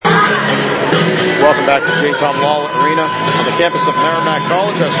Welcome back to J. Tom Lawler Arena on the campus of Merrimack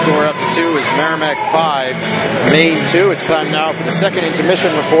College. Our score after 2 is Merrimack 5, Maine 2. It's time now for the second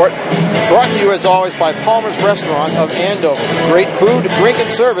intermission report. Brought to you, as always, by Palmer's Restaurant of Andover. Great food, drink,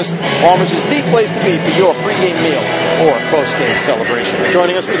 and service. Palmer's is the place to be for your pregame meal or post-game celebration.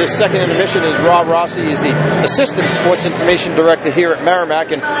 Joining us for this second intermission is Rob Rossi. He's the Assistant Sports Information Director here at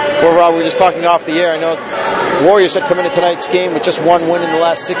Merrimack. And, well, Rob, we were just talking off the air. I know Warriors had come into tonight's game with just one win in the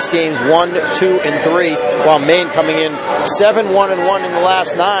last 6 games, 1, 2, and 3, while Maine coming in 7-1-1 in the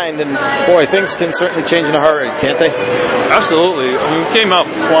last 9. And boy, things can certainly change in a hurry, can't they? Absolutely. I mean, we came out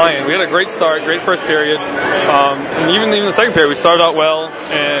flying. We had a great start, great first period, and even in the second period, we started out well,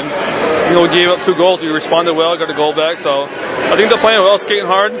 and we gave up 2 goals. We responded well, got a goal back. So I think they're playing well, skating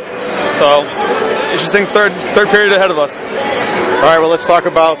hard. So interesting third period ahead of us. All right, well, let's talk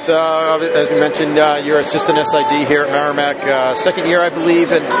about, as you mentioned, your assistant SID here at Merrimack, second year, I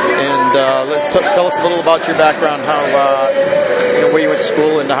believe, and tell us a little about your background, how where you went to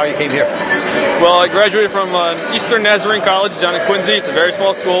school and how you came here. Well, I graduated from Eastern Nazarene College down in Quincy. It's a very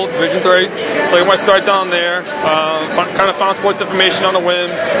small school, Division III. So I went to start down there, kind of found sports information on a whim.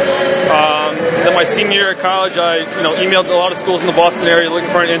 Then my senior year at college, I emailed a lot of schools in the Boston area looking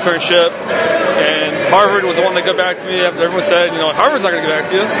for an internship. And Harvard was the one that got back to me after everyone said, Harvard's not going to get back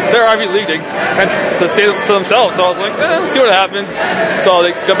to you. They're Ivy League. They tend to stay to themselves. So I was like, let's see what happens. So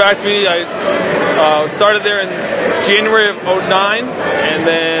they got back to me. I started there in January of 2009 and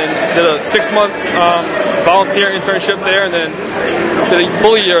then did a 6-month volunteer internship there and then did a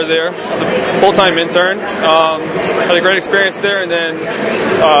full year there as a full-time intern. Had a great experience there, and then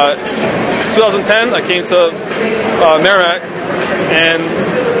 2010 I came to Merrimack and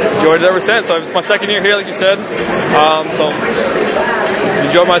enjoyed it ever since. So it's my second year here, like you said. So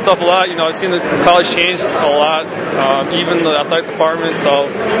enjoyed myself a lot. I've seen the college change a lot, even the athletic department. So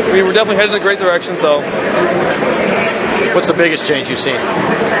we were definitely headed in a great direction. So, what's the biggest change you've seen?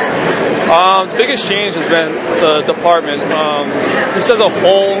 The biggest change has been the department. Just as a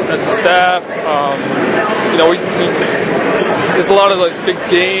whole, as the staff, there's a lot of big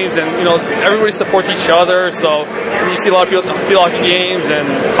games, and everybody supports each other. So you see a lot of people at field hockey games and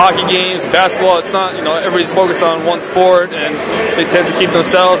hockey games, basketball. It's not everybody's focused on one sport, and they tend to keep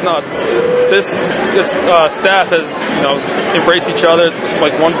themselves. No, this staff has embraced each other. It's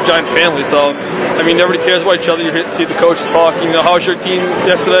like one giant family. So everybody cares about each other. You see the coaches talking. How was your team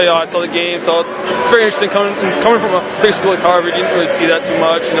yesterday? Oh, I saw the game. So it's very interesting coming from a big school like Harvard. You didn't really see that too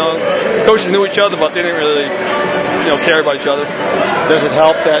much. Coaches knew each other, but they didn't really care about each other. Does it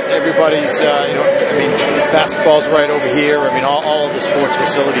help that everybody's, basketball's right over here? All of the sports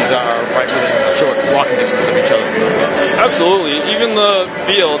facilities are right within a short walking distance of each other. Absolutely. Even the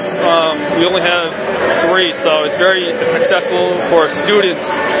fields, we only have 3, so it's very accessible for students,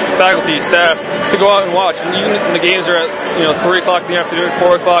 faculty, staff to go out and watch. And even the games are at 3 o'clock in the afternoon,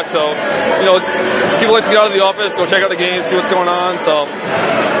 4 o'clock. So people like to get out of the office, go check out the games, see what's going on. So.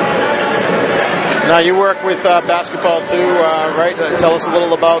 Now you work with basketball too, right? Tell us a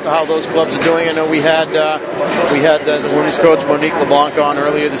little about how those clubs are doing. I know we had the women's coach Monique LeBlanc on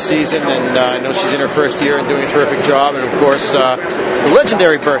earlier this season, and I know she's in her first year and doing a terrific job. And of course, the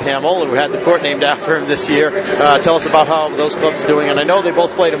legendary Bert Hamill, who had the court named after him this year. Tell us about how those clubs are doing. And I know they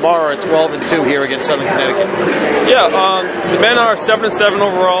both play tomorrow at 12-2 here against Southern Connecticut. Yeah, the men are 7-7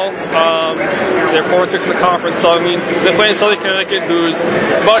 overall. They're 4-6 in the conference. So they're playing Southern Connecticut, who's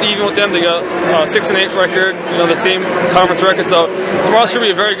about even with them. They got 6-8 record, the same conference record. So tomorrow should be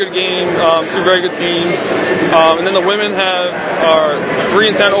a very good game. 2 very good teams. And then the women are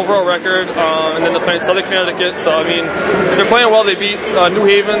 3-10 overall record. And then they're playing Southern Connecticut. So they're playing well. They beat New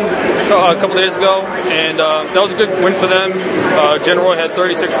Haven a couple days ago, and that was a good win for them. Jen Roy had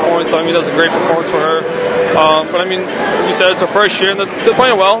 36 points. So that was a great performance for her. But like you said, it's her first year, and they're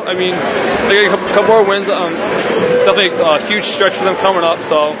playing well. They got a couple more wins. Definitely a huge stretch for them coming up.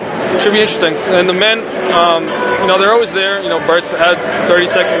 So it should be interesting. And the men, they're always there. Bert's had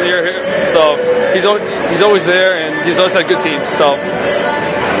 32nd year here, so he's always there, and he's always had good teams. So.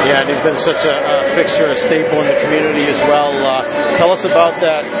 Yeah, and he's been such a fixture, a staple in the community as well. Tell us about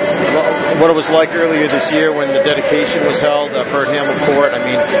that, what it was like earlier this year when the dedication was held, Bert Hamill Court.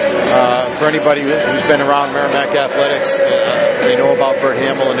 For anybody who's been around Merrimack Athletics, they know about Bert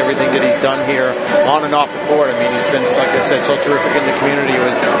Hamill and everything that he's done here on and off the court. He's been, like I said, so terrific in the community.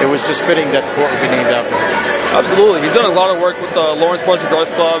 It was just fitting that the court would be named after him. Absolutely. He's done a lot of work with the Lawrence Boys and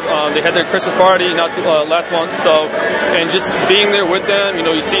Girls Club. They had their Christmas party last month. So, and just being there with them,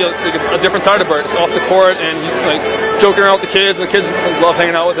 you see a different side of Bert off the court, and he's joking around with the kids, and the kids love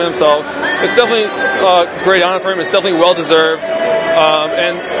hanging out with him. So it's definitely a great honor for him. It's definitely well deserved.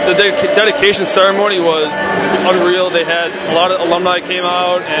 And the dedication ceremony was unreal. They had a lot of alumni came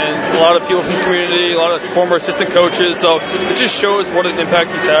out and a lot of people from the community, a lot of former assistant coaches. So it just shows what an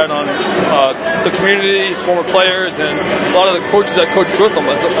impact he's had on the community, his former players, and a lot of the coaches that coached with him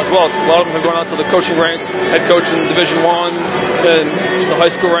as well. A lot of them have gone out to the coaching ranks, head coach in Division I and the high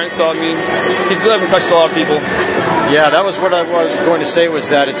school ranks. So, I mean, he's really touched a lot of people. Yeah, that was what I was going to say, was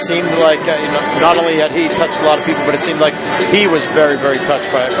that it seemed like not only had he touched a lot of people, but it seemed like he was very, very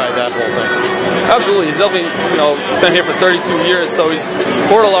touched by that whole thing. Absolutely. He's definitely, been here for 32 years, so he's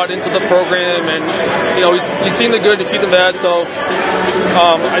poured a lot into the program, and, he's seen the good, he's seen the bad, so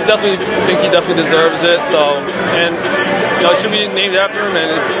I definitely think he definitely deserves it, so, and, it should be named after him, and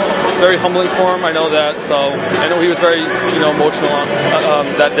it's very humbling for him, I know that, so I know he was very, emotional on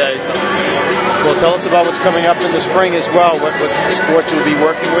that day, so. Well, tell us about what's coming up in the spring as well, what sports you'll be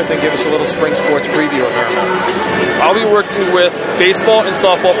working with, and give us a little spring sports preview of Merrimack. I'll be working with baseball and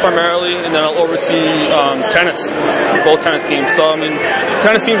softball primarily, and then I'll oversee tennis, both tennis teams. So, the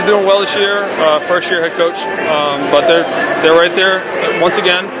tennis team's doing well this year, first year head coach, but they're right there once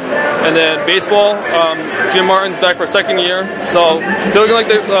again. And then baseball, Jim Martin's back for a second year, so they're looking like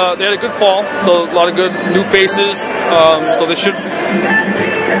they had a good fall, so a lot of good new faces, so they should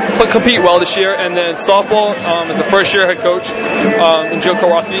compete well this year. And then softball is a first-year head coach, Jill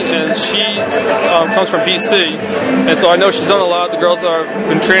Kowalski, and she comes from BC, and so I know she's done a lot. The girls have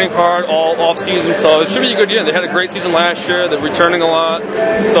been training hard all off-season, so it should be a good year. They had a great season last year. They're returning a lot,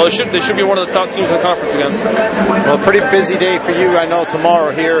 so they should be one of the top teams in the conference again. Well, a pretty busy day for you, I know,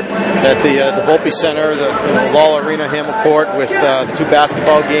 tomorrow here at the Volpe Center, the Lawler Arena, Hamel Court, with the two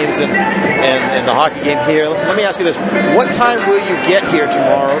basketball games and the hockey game here. Let me ask you this: what time will you get here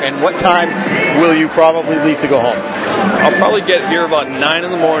tomorrow, and what time will you probably leave to go home? I'll probably get here about 9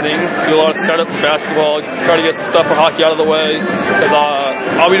 in the morning, do a lot of setup for basketball, try to get some stuff for hockey out of the way, because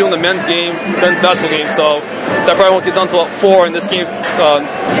I'll be doing the men's basketball game, so that probably won't get done until about 4, and this game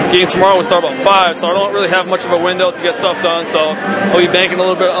tomorrow will start about 5, so I don't really have much of a window to get stuff done, so I'll be banking a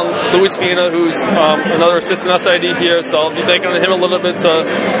little bit on Louis Spina, who's another assistant SID here, so I'll be banking on him a little bit to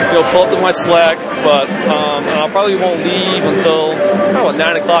pull up to my slack, but I probably won't leave until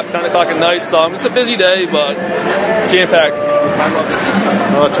 9 o'clock, 10 o'clock at night, so it's a busy day, but jam-packed.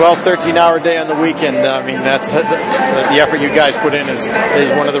 Well, a 12, 13-hour day on the weekend, that's the effort you guys put in is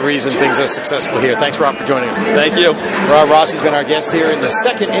one of the reasons things are successful here. Thanks, Rob, for joining us. Thank you. Rob Rossi's been our guest here in the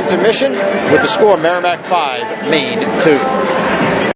second intermission with the score Merrimack 5, Maine 2.